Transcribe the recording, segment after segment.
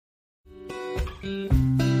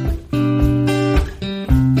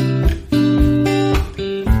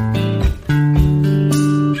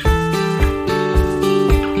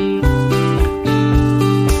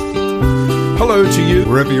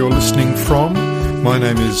wherever you're listening from. My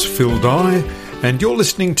name is Phil Dye, and you're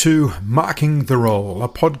listening to Marking the Role, a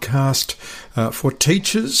podcast for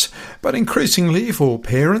teachers, but increasingly for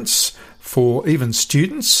parents, for even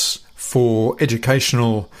students, for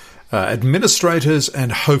educational administrators,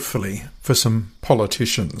 and hopefully for some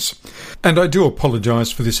politicians. And I do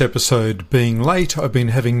apologise for this episode being late. I've been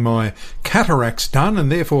having my cataracts done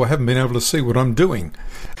and therefore haven't been able to see what I'm doing.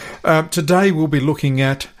 Today we'll be looking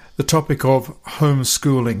at the topic of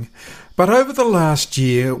homeschooling. But over the last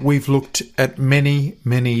year we've looked at many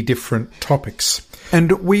different topics.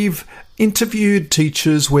 And we've interviewed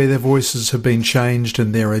teachers where their voices have been changed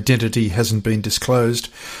and their identity hasn't been disclosed.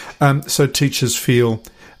 So teachers feel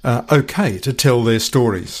okay to tell their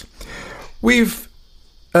stories. We've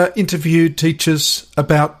interviewed teachers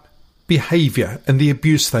about behaviour and the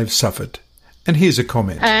abuse they've suffered. And here's a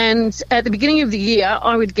comment. And at the beginning of the year,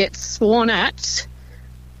 I would get sworn at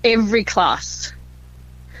every class.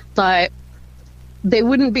 So there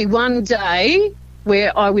wouldn't be one day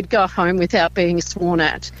where I would go home without being sworn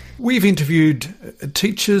at. We've interviewed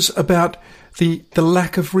teachers about the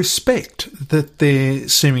lack of respect that they're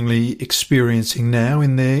seemingly experiencing now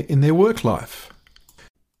in their work life.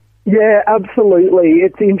 Yeah, absolutely.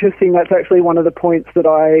 It's interesting. That's actually one of the points that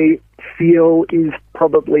I feel is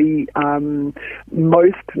probably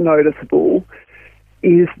most noticeable,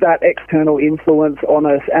 is that external influence on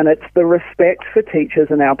us, and it's the respect for teachers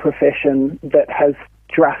and our profession that has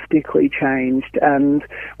drastically changed. And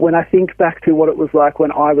when I think back to what it was like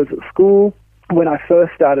when I was at school, when I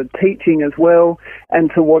first started teaching as well, and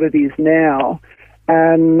to what it is now,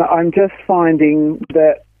 and I'm just finding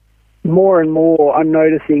that more and more I'm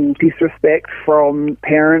noticing disrespect from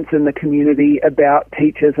parents in the community about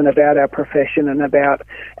teachers and about our profession and about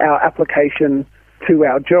our application to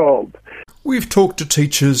our job. We've talked to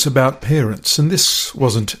teachers about parents, and this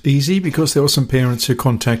wasn't easy because there were some parents who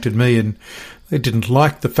contacted me and they didn't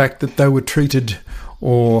like the fact that they were treated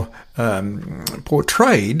or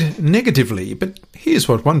portrayed negatively. But here's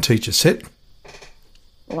what one teacher said.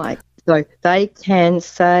 So they can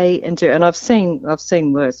say and do, and I've seen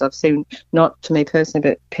worse. I've seen, not to me personally,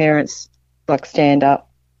 but parents stand up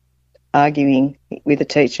arguing with a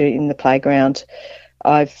teacher in the playground.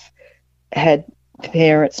 I've had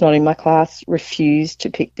parents not in my class refuse to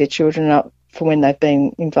pick their children up for when they've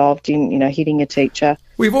been involved in, hitting a teacher.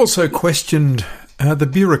 We've also questioned the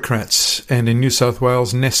bureaucrats and in New South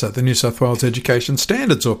Wales, NESA, the New South Wales Education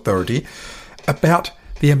Standards Authority, about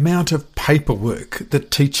the amount of paperwork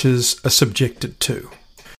that teachers are subjected to.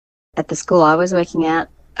 At the school I was working at,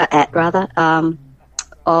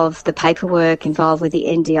 of the paperwork involved with the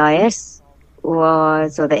NDIS or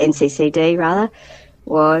the NCCD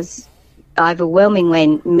was overwhelming,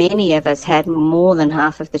 when many of us had more than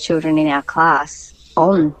half of the children in our class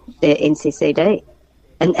on the NCCD.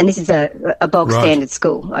 And this is a bog standard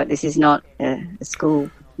school. This is not a school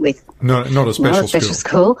with... Not a special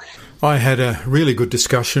school. I had a really good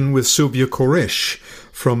discussion with Sylvia Koresh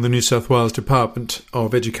from the New South Wales Department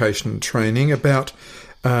of Education and Training about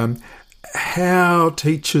how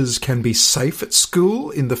teachers can be safe at school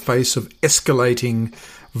in the face of escalating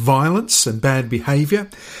violence and bad behaviour,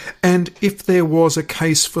 and if there was a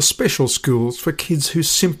case for special schools for kids who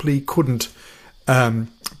simply couldn't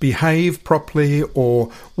behave properly or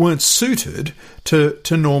weren't suited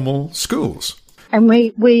to normal schools. And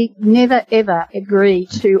we never, ever agree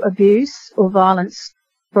to abuse or violence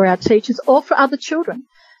for our teachers or for other children.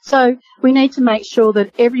 So we need to make sure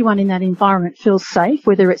that everyone in that environment feels safe,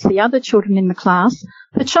 whether it's the other children in the class,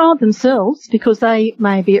 the child themselves, because they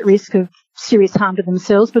may be at risk of serious harm to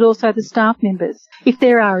themselves, but also the staff members. If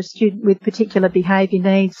there are a student with particular behaviour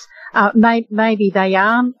needs, maybe they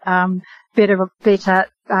are better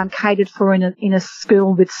catered for in a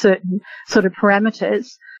school with certain sort of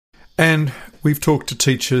parameters. And we've talked to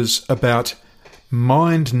teachers about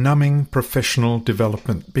mind-numbing professional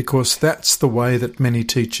development, because that's the way that many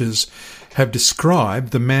teachers have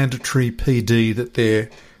described the mandatory PD that they're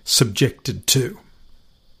subjected to.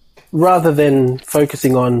 Rather than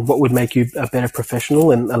focusing on what would make you a better professional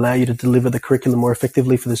and allow you to deliver the curriculum more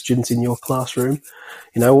effectively for the students in your classroom,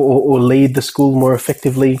 or lead the school more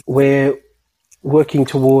effectively, we're working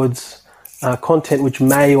towards content which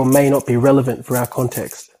may or may not be relevant for our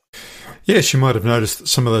context. Yes, you might have noticed that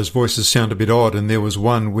some of those voices sound a bit odd, and there was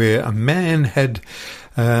one where a man had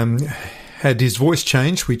his voice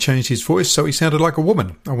changed. We changed his voice, so he sounded like a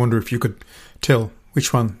woman. I wonder if you could tell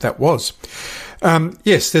which one that was.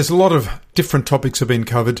 Yes, there's a lot of different topics have been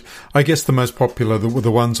covered. I guess the most popular were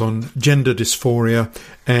the ones on gender dysphoria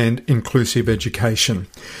and inclusive education.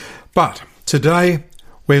 But today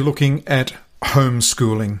we're looking at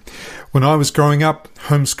homeschooling. When I was growing up,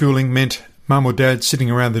 homeschooling meant mum or dad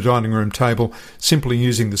sitting around the dining room table simply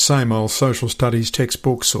using the same old social studies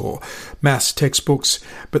textbooks or maths textbooks,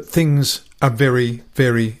 but things are very,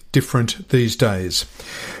 very different these days.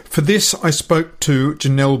 For this, I spoke to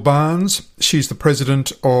Janelle Barnes. She's the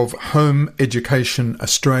president of Home Education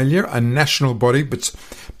Australia, a national body but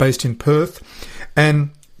based in Perth, and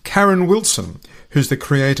Karen Wilson, who's the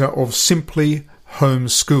creator of Simply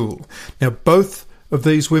Homeschool. Now, both of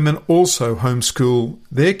these women also homeschool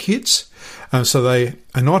their kids, so they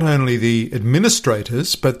are not only the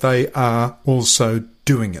administrators, but they are also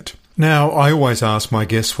doing it. Now, I always ask my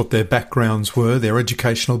guests what their backgrounds were, their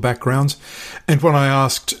educational backgrounds, and when I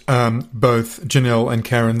asked both Janelle and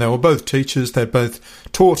Karen, they were both teachers. They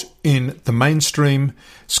both taught in the mainstream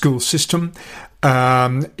school system,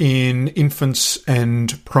 in infants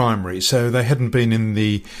and primary. So they hadn't been in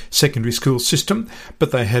the secondary school system,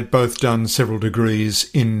 but they had both done several degrees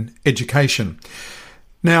in education.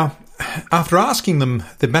 Now, after asking them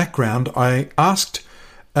their background, I asked,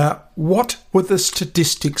 what were the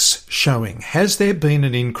statistics showing? Has there been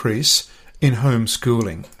an increase in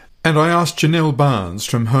homeschooling? And I asked Janelle Barnes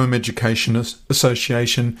from Home Education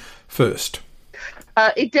Association first.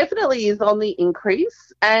 It definitely is on the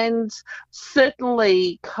increase, and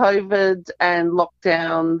certainly COVID and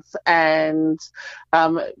lockdowns and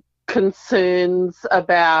concerns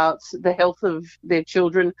about the health of their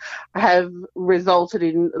children have resulted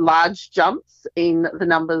in large jumps in the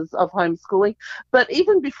numbers of homeschooling. But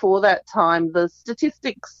even before that time, the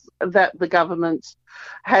statistics that the government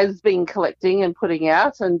has been collecting and putting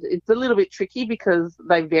out, and it's a little bit tricky because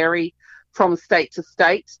they vary from state to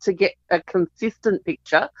state to get a consistent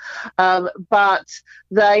picture. But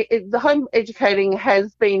the home educating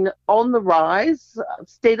has been on the rise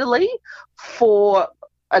steadily for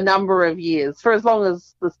a number of years. For as long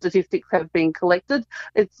as the statistics have been collected,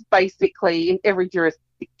 it's basically in every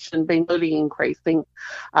jurisdiction been really increasing.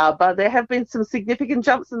 But there have been some significant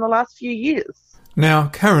jumps in the last few years. Now,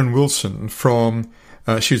 Karen Wilson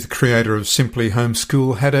she's the creator of Simply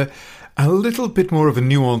Homeschool, had a little bit more of a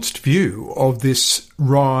nuanced view of this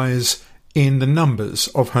rise in the numbers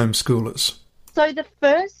of homeschoolers. So the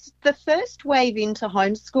first wave into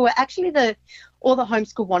homeschool, actually all the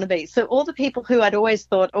homeschool wannabes. So all the people who I'd always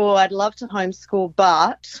thought, I'd love to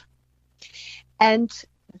homeschool, and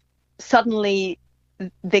suddenly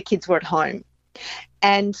their kids were at home.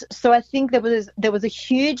 And so I think there was a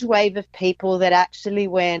huge wave of people that actually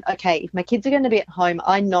went, okay, if my kids are going to be at home,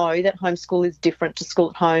 I know that homeschool is different to school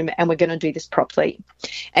at home and we're going to do this properly.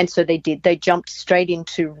 And so they did. They jumped straight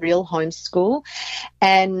into real homeschool.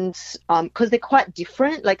 And because they're quite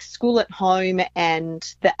different, like school at home and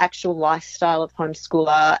the actual lifestyle of homeschool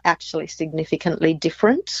are actually significantly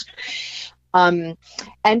different. And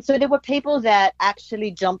so there were people that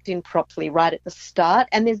actually jumped in properly right at the start,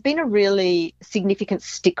 and there's been a really significant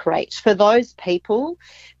stick rate for those people.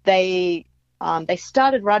 They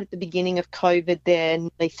started right at the beginning of COVID. They're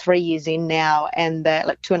nearly 3 years in now, and they're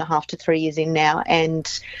like 2.5 to 3 years in now, and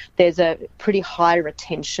there's a pretty high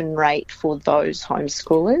retention rate for those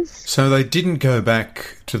homeschoolers. So they didn't go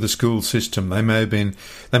back to the school system. They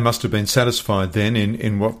must have been satisfied then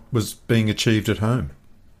in what was being achieved at home.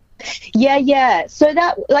 Yeah. So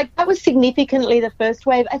that was significantly the first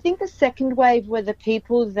wave. I think the second wave were the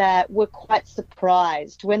people that were quite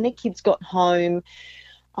surprised when their kids got home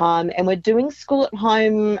and were doing school at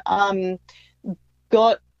home,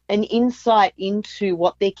 got an insight into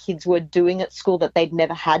what their kids were doing at school that they'd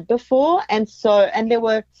never had before. So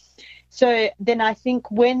then I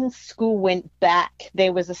think when school went back,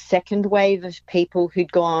 there was a second wave of people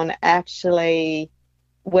who'd gone, actually,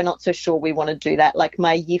 we're not so sure we want to do that. Like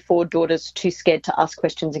my year 4 daughter's too scared to ask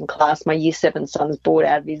questions in class. My year 7 son's bored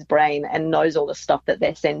out of his brain and knows all the stuff that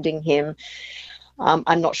they're sending him.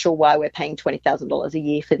 I'm not sure why we're paying $20,000 a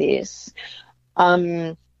year for this.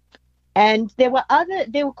 And there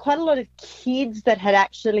were quite a lot of kids that had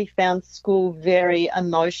actually found school very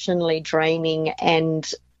emotionally draining and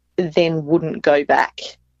then wouldn't go back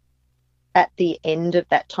at the end of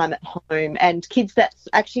that time at home, and kids that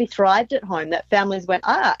actually thrived at home, that families went,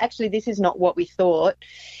 actually this is not what we thought,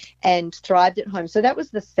 and thrived at home. So that was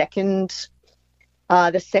the second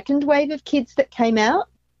wave of kids that came out.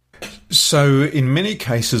 So in many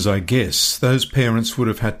cases, I guess, those parents would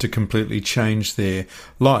have had to completely change their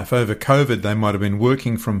life. Over COVID, they might have been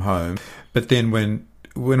working from home, but then when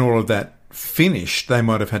all of that finished, they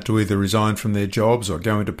might have had to either resign from their jobs or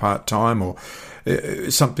go into part-time or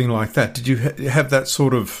something like that. Did you have that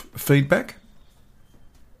sort of feedback?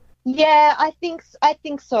 Yeah, I think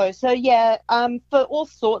so. So yeah, for all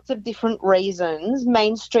sorts of different reasons,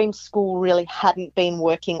 mainstream school really hadn't been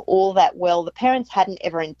working all that well. The parents hadn't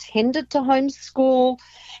ever intended to homeschool,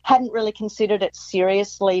 hadn't really considered it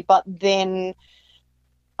seriously, but then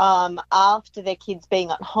after their kids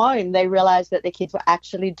being at home, they realised that their kids were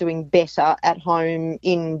actually doing better at home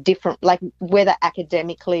in different, like whether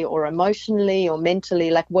academically or emotionally or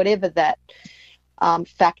mentally, like whatever that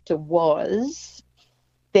factor was.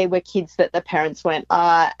 There were kids that the parents went,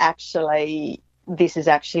 actually, this has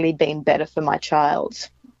actually been better for my child.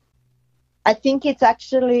 I think it's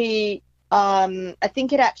actually, COVID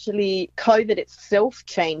itself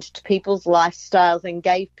changed people's lifestyles and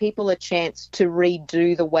gave people a chance to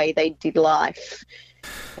redo the way they did life.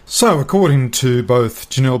 So, according to both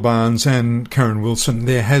Janelle Barnes and Karen Wilson,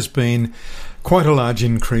 there has been quite a large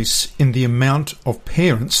increase in the amount of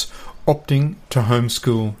parents opting to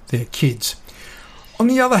homeschool their kids. On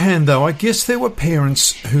the other hand, though, I guess there were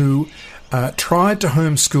parents who tried to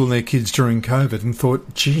homeschool their kids during COVID and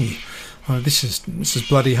thought, gee, this is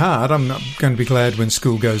bloody hard. I'm not going to be glad when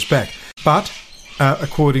school goes back. But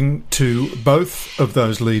according to both of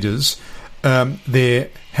those leaders, there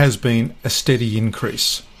has been a steady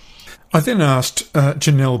increase. I then asked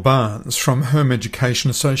Janelle Barnes from Home Education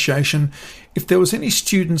Association if there was any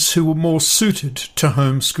students who were more suited to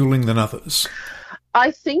homeschooling than others.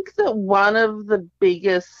 I think that one of the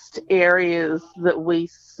biggest areas that we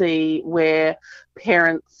see where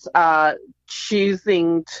parents are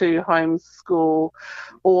choosing to homeschool,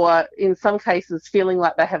 or in some cases feeling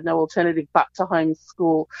like they have no alternative but to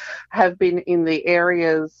homeschool, have been in the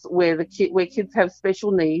areas where where kids have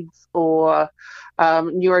special needs or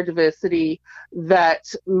neurodiversity that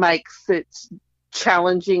makes it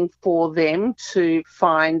challenging for them to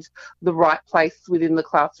find the right place within the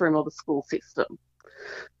classroom or the school system.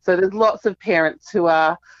 So there's lots of parents who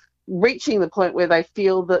are reaching the point where they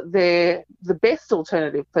feel that the best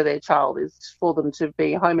alternative for their child is for them to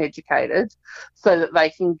be home educated so that they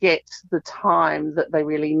can get the time that they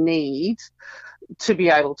really need to be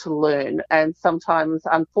able to learn. And sometimes,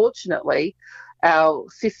 unfortunately, our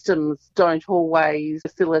systems don't always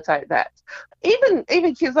facilitate that. Even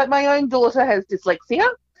kids like my own daughter has dyslexia.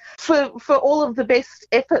 For all of the best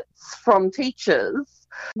efforts from teachers,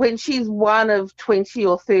 when she's one of 20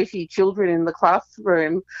 or 30 children in the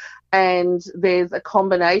classroom and there's a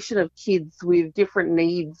combination of kids with different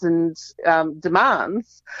needs and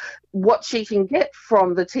demands, what she can get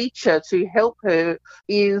from the teacher to help her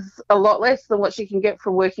is a lot less than what she can get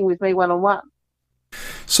from working with me one-on-one.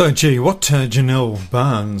 So, what Janelle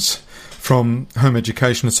Barnes from Home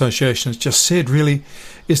Education Association has just said really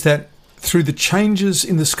is that through the changes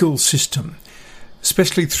in the school system,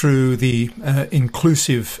 especially through the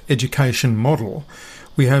inclusive education model,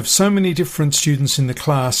 we have so many different students in the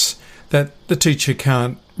class that the teacher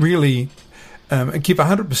can't really give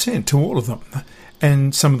 100% to all of them,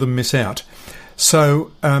 and some of them miss out.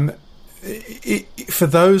 So for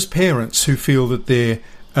those parents who feel that their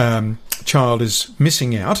child is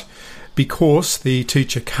missing out because the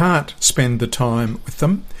teacher can't spend the time with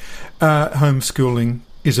them, homeschooling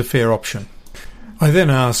is a fair option. I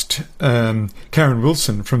then asked Karen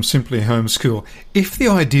Wilson from Simply Homeschool if the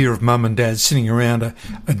idea of mum and dad sitting around a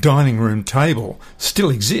dining room table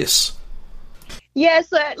still exists. Yeah,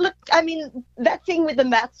 so look, I mean, that thing with the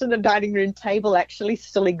maths and the dining room table actually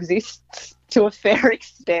still exists to a fair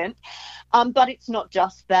extent, but it's not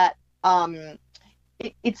just that.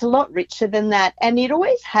 It's a lot richer than that, and it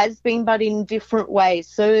always has been, but in different ways.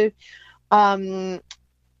 So when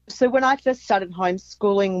I first started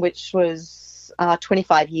homeschooling, which was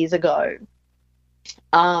 25 years ago,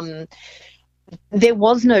 there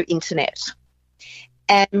was no internet.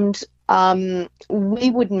 And we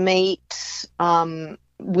would meet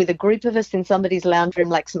with a group of us in somebody's lounge room,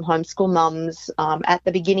 like some homeschool mums, at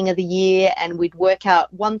the beginning of the year, and we'd work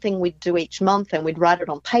out one thing we'd do each month, and we'd write it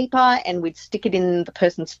on paper, and we'd stick it in the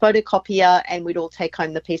person's photocopier, and we'd all take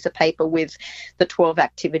home the piece of paper with the 12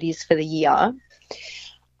 activities for the year.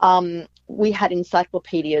 We had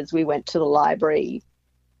encyclopedias. We went to the library,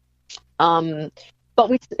 but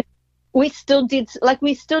we still did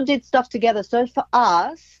stuff together. So for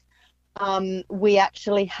us, we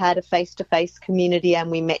actually had a face-to-face community, and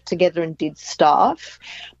we met together and did stuff.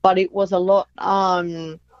 But it was a lot.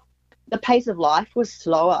 The pace of life was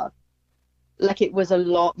slower. Like, it was a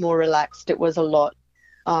lot more relaxed. It was a lot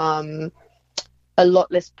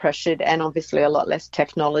less pressured, and obviously a lot less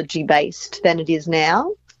technology-based than it is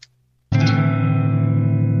now.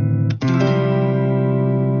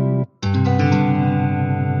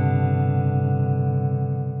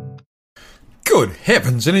 Good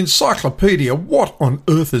heavens, an encyclopedia. What on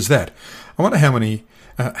earth is that? I wonder how many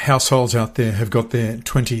households out there have got their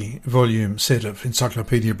 20-volume set of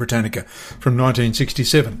Encyclopaedia Britannica from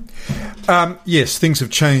 1967. Yes, things have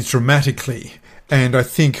changed dramatically. And I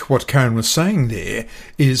think what Karen was saying there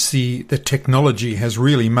is the technology has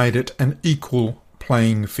really made it an equal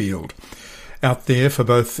playing field out there for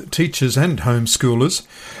both teachers and homeschoolers.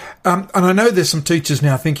 And I know there's some teachers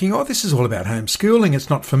now thinking, oh, this is all about homeschooling, it's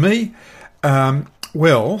not for me.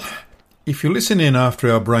 Well, if you listen in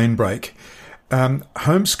after our brain break,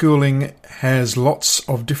 homeschooling has lots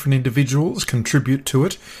of different individuals contribute to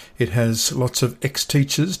it. It has lots of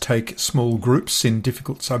ex-teachers take small groups in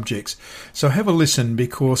difficult subjects. So have a listen,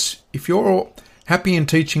 because if you're happy in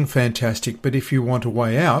teaching, fantastic. But if you want a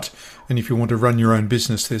way out and if you want to run your own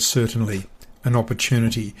business, there's certainly an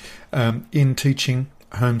opportunity in teaching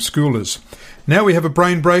homeschoolers. Now we have a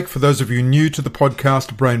brain break. For those of you new to the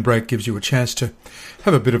podcast, a brain break gives you a chance to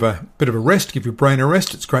have a bit of a rest, give your brain a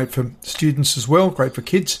rest. It's great for students as well, great for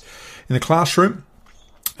kids in the classroom.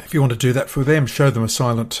 If you want to do that for them, show them a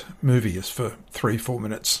silent movie is for 3-4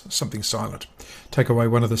 minutes, something silent. Take away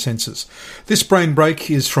one of the senses. This brain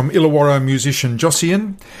break is from Illawarra musician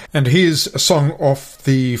Josian, and here's a song off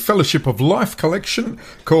the Fellowship of Life collection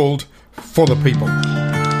called For the People.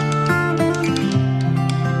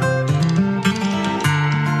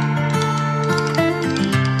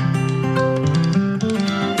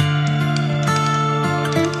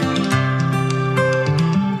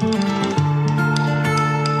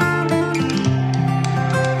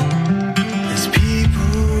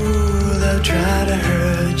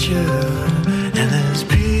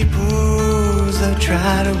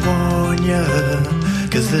 Try to warn you,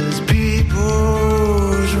 'cause there's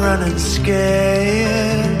people's running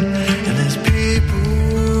scared, and there's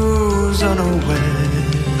people's unaware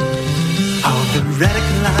of the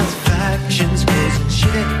radicalized factions, causing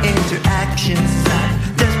shit interactions,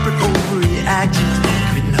 like desperate overreactions,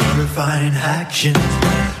 committing horrifying actions.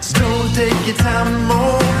 So don't take your time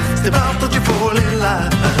more, step out, don't you fall in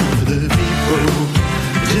line for the people,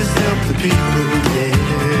 just help the people, yeah.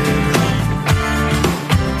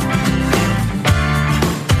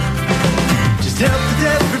 Help the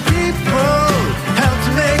desperate people, help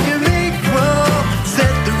to make them equal,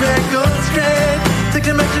 set the record straight, take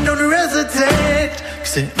them action, don't hesitate,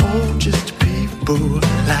 'cause they're all just people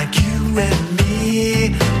like you and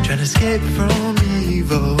me, trying to escape from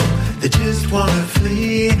evil, they just wanna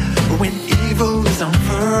flee, but when evil is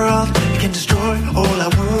unfurled, it can destroy all our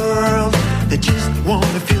world, they just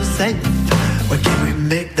wanna feel safe. Why can't we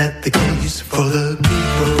make that the case for the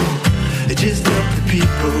people, they just help the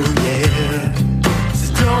people, yeah.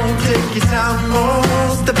 Don't take your time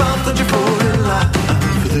more, step out, don't you fall in line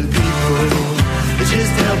for the people,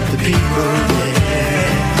 just help the people, yeah.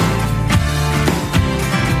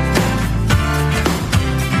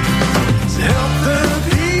 So help the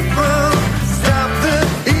people, stop the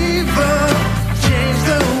evil, change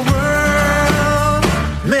the world,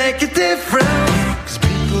 make it different, 'cause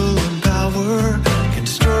people in power can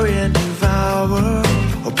destroy and devour,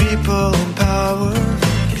 or people in power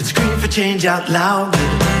can scream for change out loud.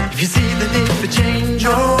 If you see the need for change,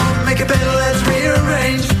 or make it better, let's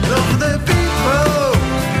rearrange. Love for the people,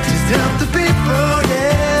 just help the people,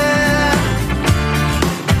 yeah.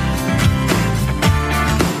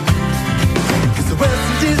 'Cause the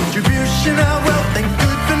Western distribution of wealth ain't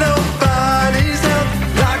good for nobody's health.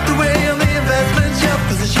 Like the way on the investment shelf,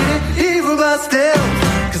 'cause the shit evil but still.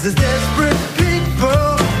 'Cause there's desperate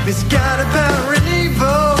people, misguided power and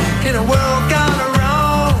evil, in a world gone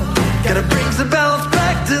wrong. Gotta bring some balance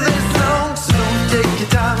back to this song, so don't take your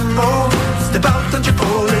time more, step out, don't you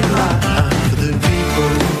fall in line for the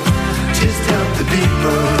people, just help the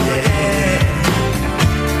people, yeah.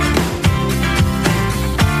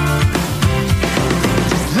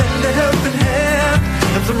 Just lend a helping hand,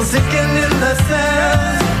 help someone sinking in the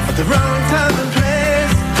sand, at the wrong time and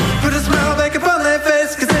place, put a smile back upon their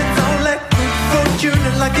face, 'cause it's only good fortune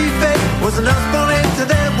and lucky fate, wasn't us born into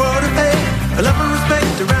their world of hate, a love and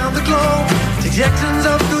respect around the globe, takes the actions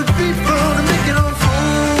of good people to make it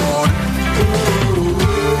unfold.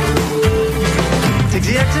 Takes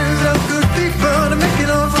the actions of good people to make it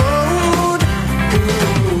unfold.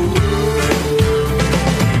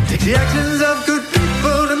 Takes the actions of good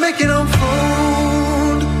people to make it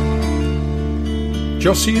unfold.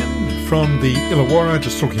 Josian from the Illawarra,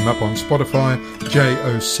 just look him up on Spotify,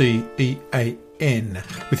 Jocean,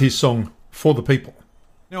 with his song For the People.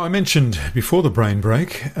 Now, I mentioned before the brain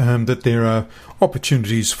break that there are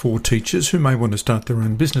opportunities for teachers who may want to start their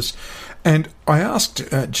own business. And I asked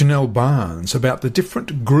Janelle Barnes about the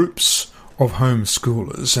different groups of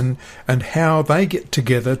homeschoolers and how they get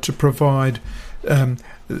together to provide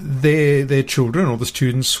their children or the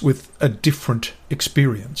students with a different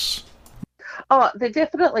experience? Oh, there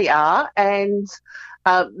definitely are, and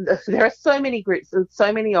there are so many groups and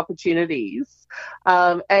so many opportunities,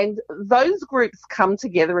 and those groups come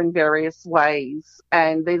together in various ways,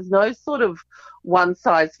 and there's no sort of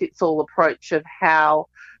one-size-fits-all approach of how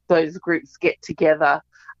those groups get together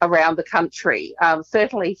around the country.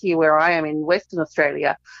 Certainly here where I am in Western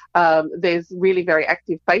Australia, there's really very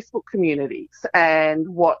active Facebook communities. And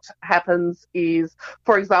what happens is,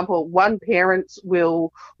 for example, one parent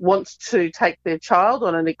will want to take their child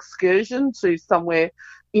on an excursion to somewhere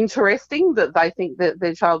interesting that they think that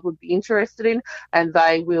their child would be interested in, and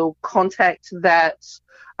they will contact that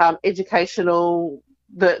the educational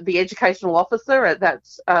officer at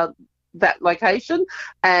that location,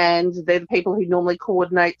 and they're the people who normally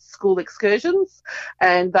coordinate school excursions,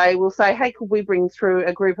 and they will say, hey, could we bring through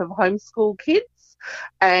a group of homeschool kids?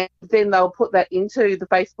 And then they'll put that into the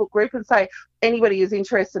Facebook group and say, anybody who's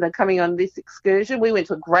interested in coming on this excursion. We went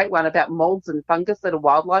to a great one about moulds and fungus at a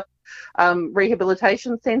wildlife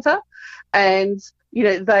rehabilitation centre, and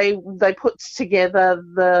they put together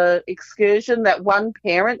the excursion. That one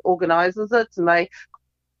parent organises it, and they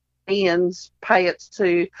and pay it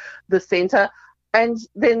to the centre, and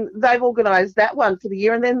then they've organised that one for the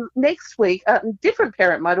year, and then next week a different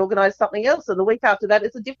parent might organise something else, and the week after that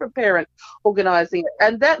it's a different parent organising it.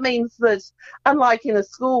 And that means that, unlike in a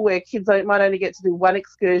school where kids might only get to do one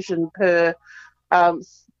excursion per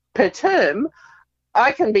term,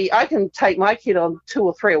 I can take my kid on 2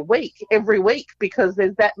 or 3 a week every week, because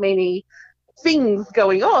there's that many things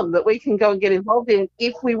going on that we can go and get involved in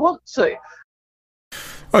if we want to.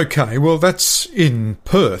 Okay, well, that's in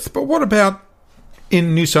Perth, but what about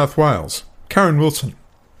in New South Wales? Karen Wilson.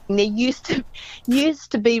 There used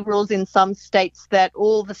to be rules in some states that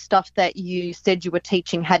all the stuff that you said you were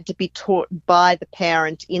teaching had to be taught by the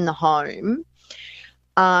parent in the home.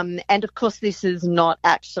 And of course, this is not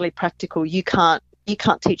actually practical. You can't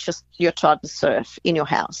teach your child to surf in your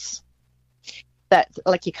house.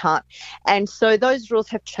 You can't. And so those rules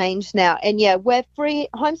have changed now. And yeah, we're free.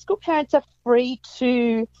 Homeschool parents are free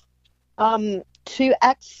to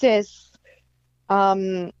access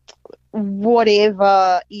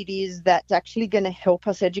whatever it is that's actually going to help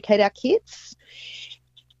us educate our kids.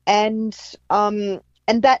 And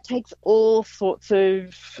that takes all sorts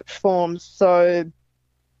of forms. So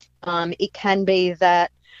it can be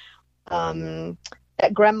that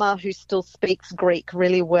that grandma who still speaks Greek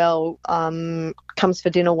really well comes for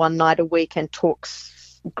dinner one night a week and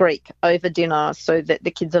talks Greek over dinner so that the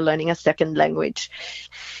kids are learning a second language.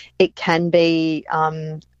 It can be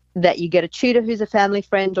that you get a tutor who's a family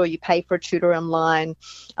friend, or you pay for a tutor online.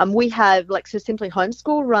 We have, So Simply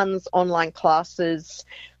Homeschool runs online classes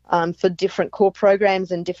for different core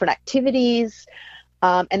programs and different activities,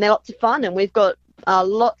 and they're lots of fun. And we've got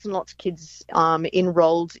lots and lots of kids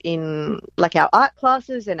enrolled in our art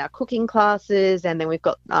classes and our cooking classes, and then we've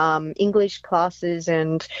got English classes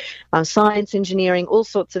and science, engineering, all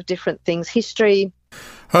sorts of different things, history.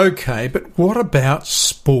 Okay, but what about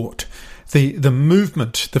sport? The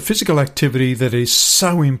movement, the physical activity that is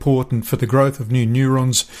so important for the growth of new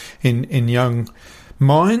neurons in young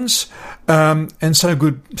minds, and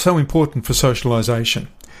so important for socialisation.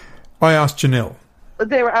 I asked Janelle.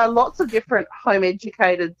 There are lots of different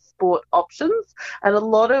home-educated sport options, and a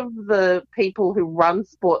lot of the people who run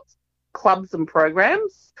sports clubs and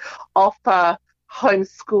programs offer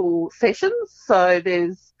homeschool sessions. So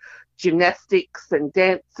there's gymnastics and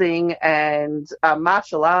dancing and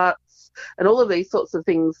martial arts and all of these sorts of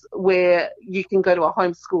things where you can go to a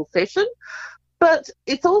homeschool session. But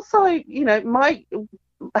it's also, you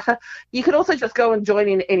could also just go and join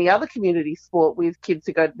in any other community sport with kids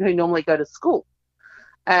who normally go to school.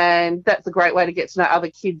 And that's a great way to get to know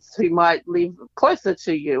other kids who might live closer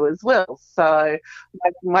to you as well. So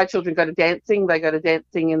my children go to dancing. They go to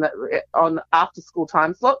dancing on after-school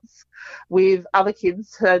time slots with other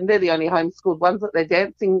kids, and they're the only homeschooled ones that they're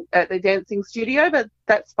dancing at their dancing studio, but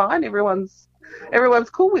that's fine. Everyone's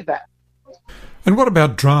cool with that. And what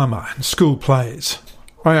about drama and school plays?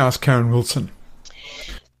 I asked Karen Wilson.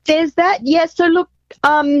 There's that, yeah. So look,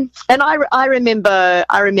 and I remember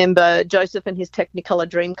Joseph and his Technicolor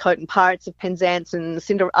Dreamcoat and Pirates of Penzance and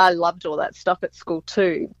Cinderella. I loved all that stuff at school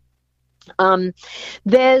too.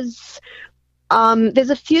 There's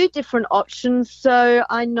a few different options. So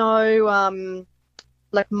I know,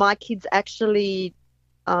 my kids actually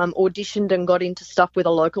auditioned and got into stuff with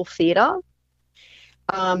a local theatre.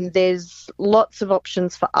 There's lots of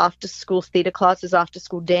options for after-school theatre classes,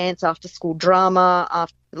 after-school dance, after-school drama,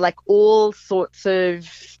 like all sorts of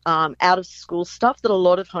out-of-school stuff that a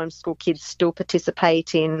lot of homeschool kids still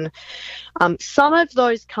participate in. Some of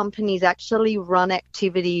those companies actually run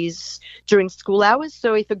activities during school hours.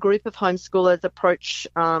 So if a group of homeschoolers approach,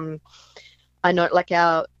 I know like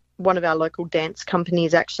one of our local dance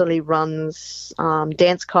companies actually runs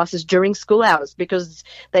dance classes during school hours because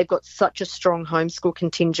they've got such a strong homeschool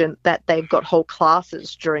contingent that they've got whole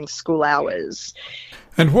classes during school hours.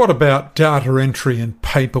 And what about data entry and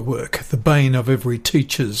paperwork, the bane of every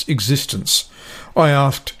teacher's existence? I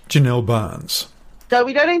asked Janelle Barnes. So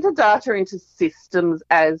we don't enter data into systems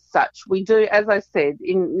as such. We do, as I said,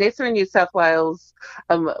 in NESA in New South Wales,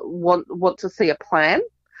 want to see a plan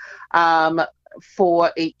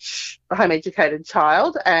for each home educated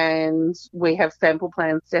child, and we have sample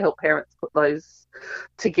plans to help parents put those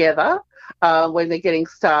together when they're getting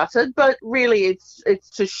started. But really it's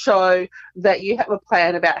to show that you have a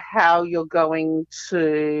plan about how you're going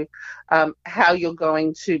to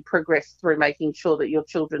progress through making sure that your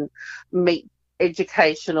children meet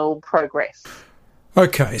educational progress.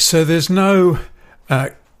 Okay, so there's no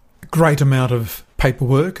great amount of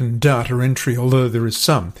paperwork and data entry, although there is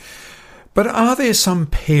some. But are there some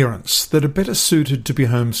parents that are better suited to be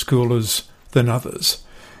homeschoolers than others?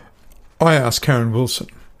 I asked Karen Wilson.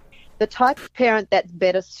 The type of parent that's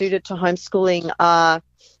better suited to homeschooling are,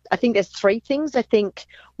 I think there's three things. I think,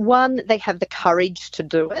 one, they have the courage to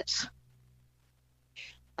do it.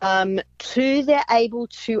 Two, they're able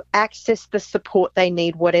to access the support they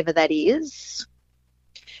need, whatever that is.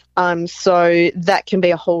 So that can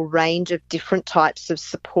be a whole range of different types of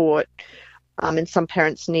support. And some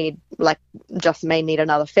parents may need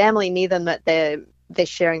another family near them that they're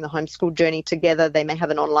sharing the homeschool journey together. They may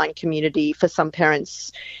have an online community. For some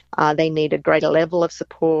parents, they need a greater level of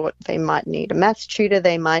support. They might need a maths tutor.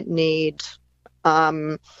 They might need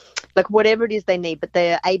whatever it is they need, but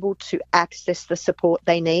they're able to access the support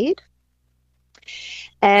they need.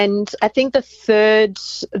 And I think the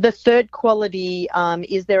third quality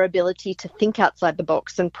is their ability to think outside the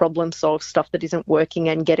box and problem solve stuff that isn't working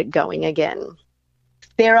and get it going again.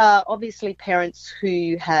 There are obviously parents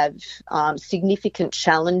who have significant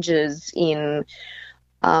challenges in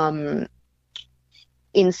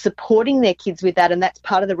supporting their kids with that, and that's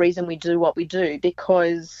part of the reason we do what we do,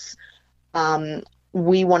 because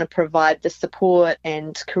we want to provide the support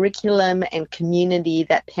and curriculum and community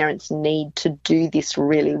that parents need to do this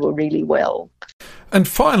really, really well. And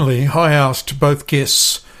finally, I asked both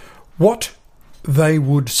guests what they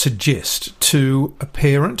would suggest to a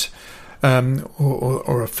parent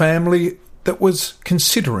or a family that was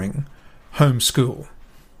considering homeschool.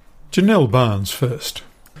 Janelle Barnes first.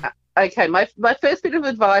 Okay, my first bit of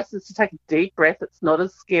advice is to take a deep breath. It's not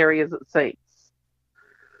as scary as it seems.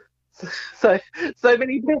 So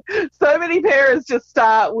many parents just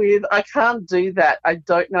start with, I can't do that. I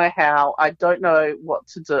don't know how. I don't know what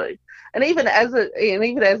to do. And even as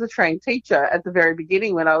a trained teacher at the very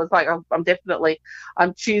beginning, when I was like,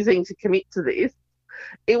 I'm choosing to commit to this,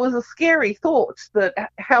 it was a scary thought that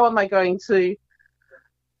how am I going to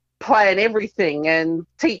plan everything and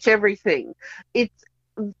teach everything?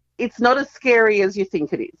 It's not as scary as you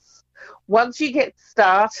think it is. Once you get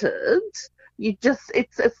started,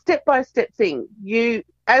 it's a step-by-step thing. You,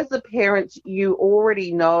 as a parent, you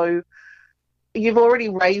already know, you've already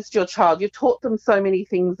raised your child. You've taught them so many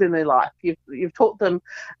things in their life. You've taught them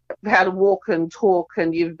how to walk and talk,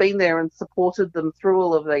 and you've been there and supported them through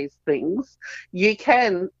all of these things. You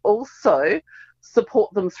can also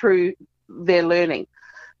support them through their learning.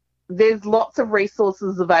 There's lots of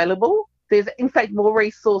resources available. There's, in fact, more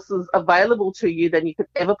resources available to you than you could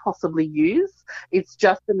ever possibly use. It's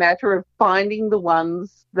just a matter of finding the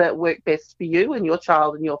ones that work best for you and your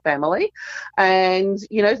child and your family. And,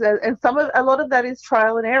 a lot of that is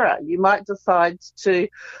trial and error. You might decide to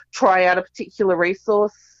try out a particular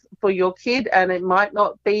resource for your kid, and it might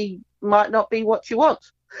not be what you want.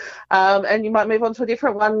 And you might move on to a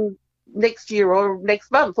different one next year or next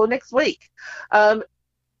month or next week.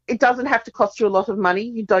 It doesn't have to cost you a lot of money.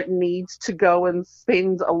 You don't need to go and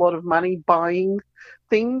spend a lot of money buying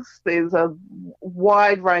things. There's a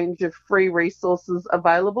wide range of free resources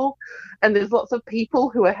available, and there's lots of people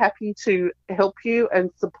who are happy to help you and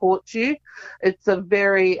support you. It's a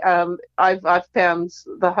very, I've found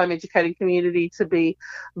the home educating community to be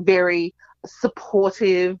very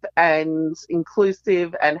supportive and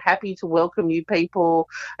inclusive and happy to welcome new people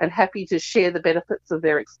and happy to share the benefits of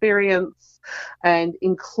their experience and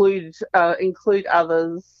include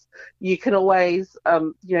others. You can always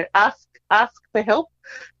ask for help.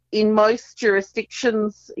 in most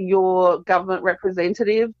jurisdictions, your government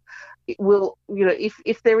representative will,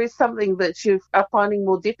 if there is something that you are finding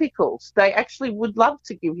more difficult, they actually would love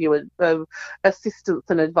to give you assistance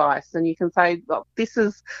and advice. And you can say, oh, this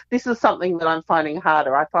is something that I'm finding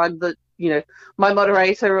harder. I find that, my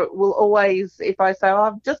moderator will always, if I say, oh,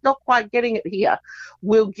 I'm just not quite getting it here,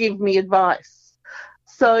 will give me advice.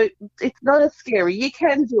 So it's not as scary. You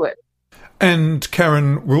can do it. And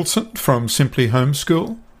Karen Wilson from Simply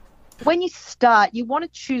Homeschool. When you start, you want to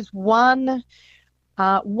choose one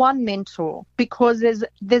mentor, because there's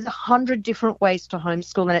 100 different ways to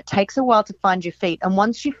homeschool, and it takes a while to find your feet. And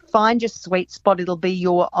once you find your sweet spot, it'll be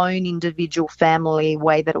your own individual family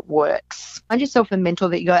way that it works. Find yourself a mentor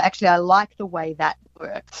that you go, actually, I like the way that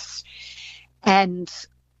works. And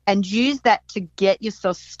use that to get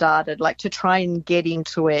yourself started, like to try and get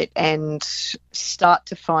into it and start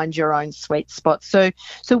to find your own sweet spot. So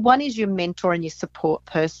one is your mentor and your support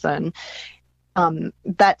person.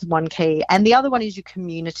 That's one key. And the other one is your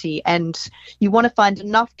community. And you want to find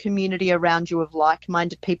enough community around you of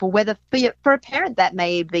like-minded people, whether for a parent that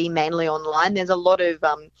may be mainly online. There's a lot of,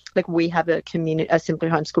 we have a Simply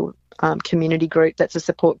Homeschool community group that's a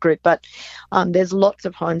support group, but there's lots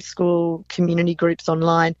of homeschool community groups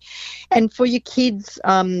online. And for your kids,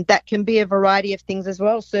 that can be a variety of things as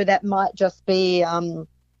well. So that might just be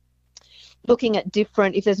looking at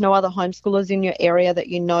different, if there's no other homeschoolers in your area that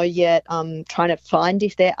you know yet, trying to find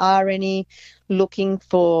if there are any, looking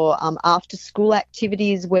for after school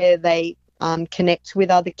activities where they connect with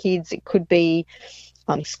other kids. It could be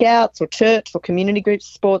scouts or church or community groups,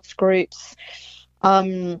 sports groups.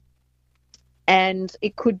 And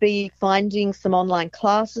it could be finding some online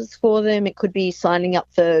classes for them. It could be signing up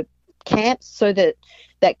for camps, so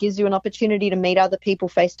that gives you an opportunity to meet other people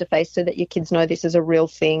face to face, so that your kids know this is a real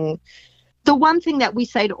thing. The one thing that we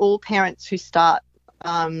say to all parents who start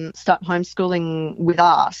homeschooling with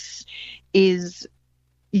us is,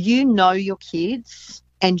 you know your kids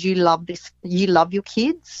and you love your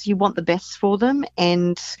kids, you want the best for them,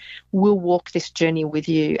 and we'll walk this journey with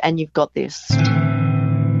you, and you've got this.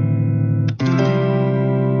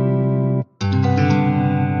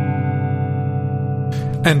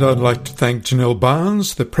 And I'd like to thank Janelle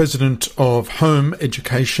Barnes, the President of Home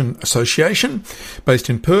Education Association,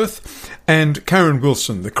 based in Perth, and Karen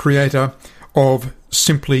Wilson, the creator of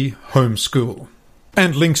Simply Homeschool.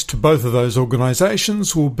 And links to both of those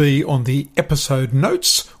organisations will be on the episode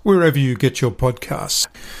notes wherever you get your podcasts.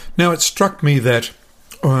 Now, it struck me that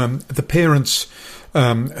the parents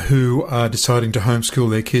who are deciding to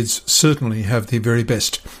homeschool their kids certainly have the very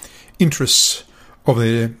best interests of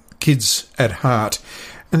their kids at heart.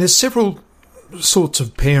 And there's several sorts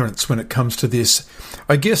of parents when it comes to this.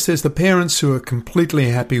 I guess there's the parents who are completely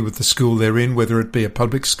happy with the school they're in, whether it be a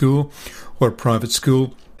public school or a private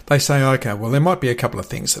school. They say, okay, well, there might be a couple of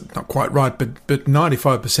things that are not quite right, but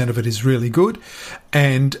 95% of it is really good,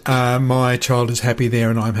 and my child is happy there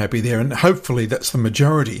and I'm happy there, and hopefully that's the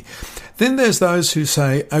majority. Then there's those who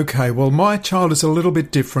say, okay, well, my child is a little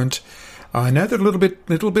bit different. I know they're a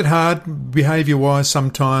little bit hard behaviour-wise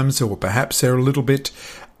sometimes, or perhaps they're a little bit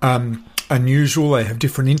unusual. They have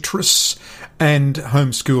different interests, and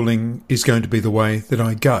homeschooling is going to be the way that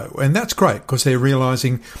I go. And that's great, because they're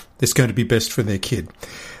realising it's going to be best for their kid.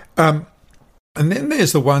 And then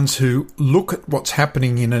there's the ones who look at what's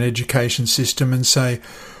happening in an education system and say,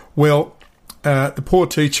 well, the poor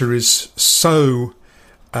teacher is so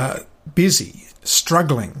busy,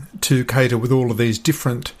 struggling to cater with all of these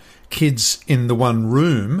different kids in the one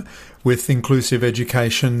room with inclusive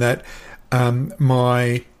education, that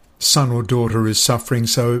my son or daughter is suffering,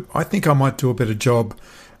 so I think I might do a better job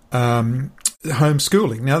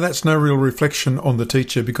homeschooling. Now, that's no real reflection on the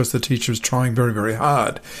teacher, because the teacher is trying very, very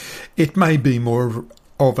hard. It may be more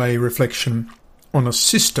of a reflection on a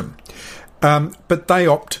system, but they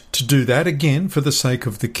opt to do that, again, for the sake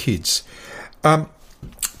of the kids. But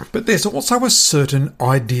there's also a certain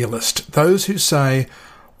idealist, those who say,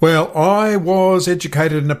 well, I was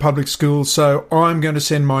educated in a public school, so I'm going to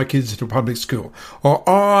send my kids to a public school. Or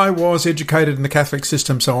I was educated in the Catholic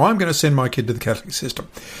system, so I'm going to send my kid to the Catholic system.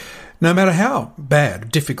 No matter how bad,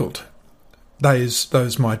 difficult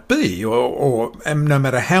those might be, or no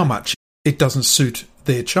matter how much it doesn't suit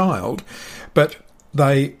their child, but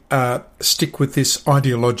they stick with this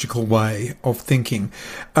ideological way of thinking.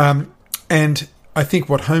 And I think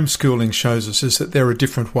what homeschooling shows us is that there are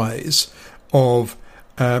different ways of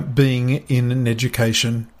being in an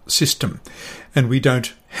education system, and we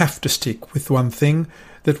don't have to stick with one thing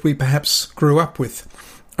that we perhaps grew up with.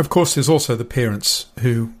 Of course, there's also the parents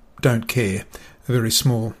who don't care, a very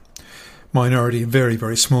small minority, a very,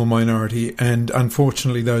 very small minority, and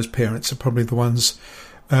unfortunately those parents are probably the ones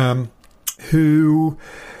who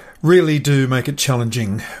really do make it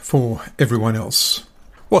challenging for everyone else.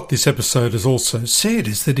 What this episode has also said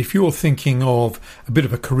is that if you're thinking of a bit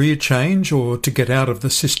of a career change or to get out of the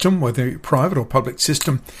system, whether private or public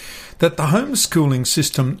system, that the homeschooling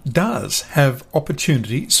system does have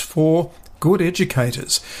opportunities for good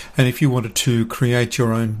educators. And if you wanted to create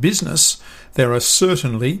your own business, there are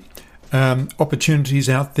certainly opportunities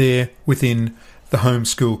out there within the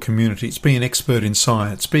homeschool communities, being an expert in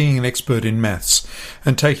science, being an expert in maths,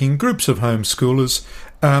 and taking groups of homeschoolers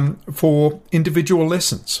for individual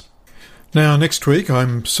lessons. Now, next week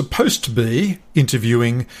I'm supposed to be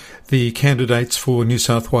interviewing the candidates for New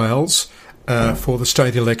South Wales for the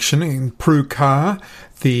state election, in Prue Car,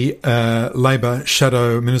 the Labor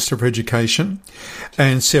Shadow Minister for Education,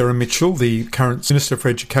 and Sarah Mitchell, the current Minister for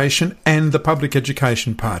Education, and the Public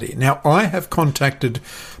Education Party. Now, I have contacted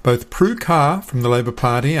both Prue Car from the Labor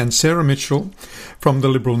Party and Sarah Mitchell from the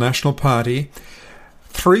Liberal National Party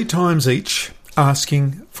 3 times each,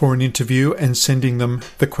 asking for an interview and sending them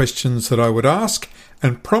the questions that I would ask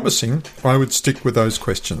and promising I would stick with those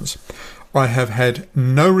questions. I have had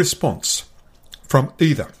no response from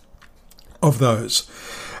either of those,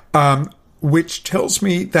 which tells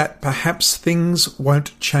me that perhaps things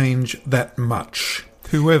won't change that much,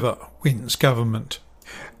 whoever wins government.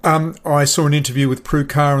 I saw an interview with Prue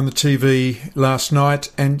Car on the TV last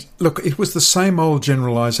night, and look, it was the same old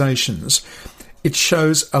generalisations. It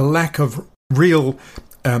shows a lack of real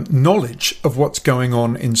knowledge of what's going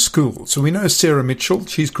on in school. So we know Sarah Mitchell,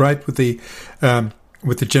 she's great with the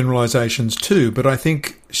generalisations too, but I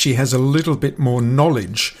think she has a little bit more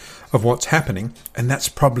knowledge of what's happening, and that's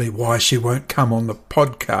probably why she won't come on the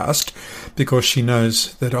podcast, because she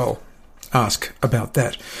knows that I'll ask about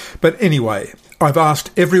that. But anyway, I've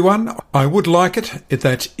asked everyone. I would like it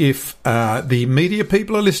that if the media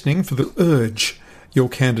people are listening, for the urge your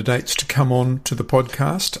candidates to come on to the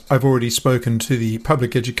podcast. I've already spoken to the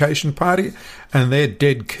Public Education Party, and they're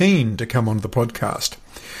dead keen to come on the podcast.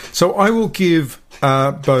 So I will give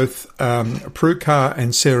both Prue Car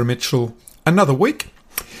and Sarah Mitchell another week,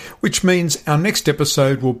 which means our next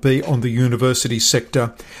episode will be on the university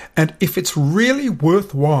sector, and if it's really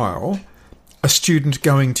worthwhile a student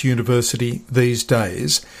going to university these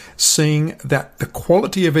days, seeing that the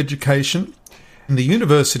quality of education in the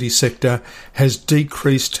university sector has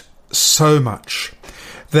decreased so much,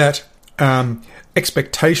 that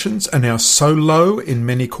expectations are now so low in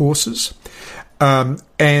many courses,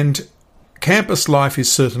 and campus life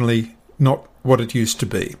is certainly not what it used to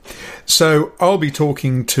be. So I'll be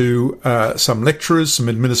talking to some lecturers, some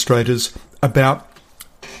administrators, about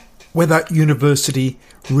whether university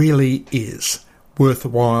really is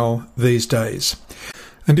worthwhile these days.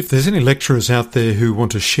 And if there's any lecturers out there who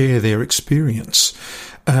want to share their experience,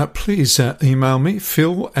 please email me,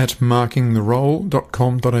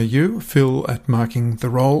 phil@markingtherole.com.au,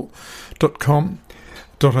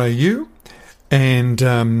 phil@markingtherole.com.au,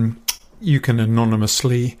 and you can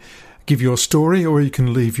anonymously give your story, or you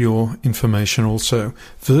can leave your information also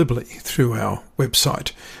verbally through our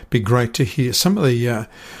website. Be great to hear some of the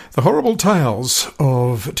horrible tales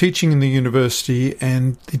of teaching in the university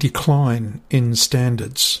and the decline in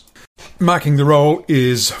standards. Marking the Role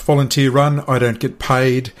is volunteer run. I don't get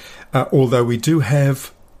paid, although we do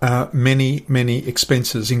have many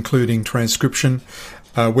expenses, including transcription,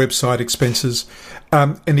 website expenses.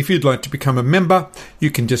 And if you'd like to become a member,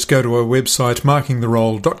 you can just go to our website,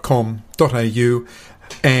 markingtherole.com.au,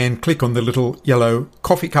 and click on the little yellow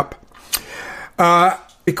coffee cup.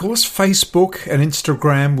 Because Facebook and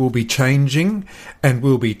Instagram will be changing and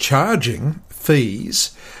will be charging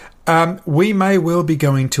fees, we may well be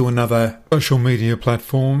going to another social media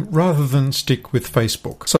platform rather than stick with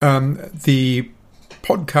Facebook. So, the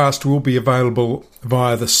podcast will be available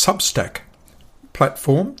via the Substack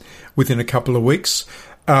platform within a couple of weeks,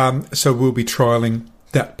 so we'll be trialling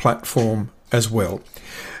that platform as well.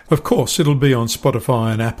 Of course, it'll be on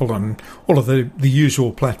Spotify and Apple and all of the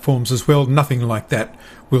usual platforms as well. Nothing like that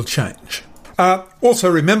will change. Also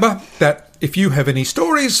remember that if you have any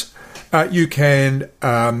stories, you can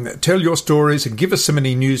tell your stories and give us some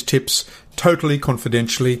any news tips totally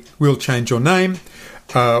confidentially. We'll change your name,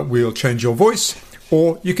 we'll change your voice,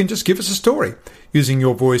 or you can just give us a story using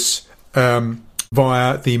your voice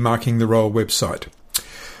via the Marking the Role website.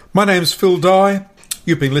 My name's Phil Dye.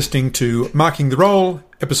 You've been listening to Marking the Role,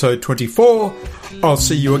 episode 24. I'll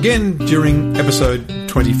see you again during episode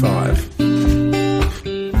 25.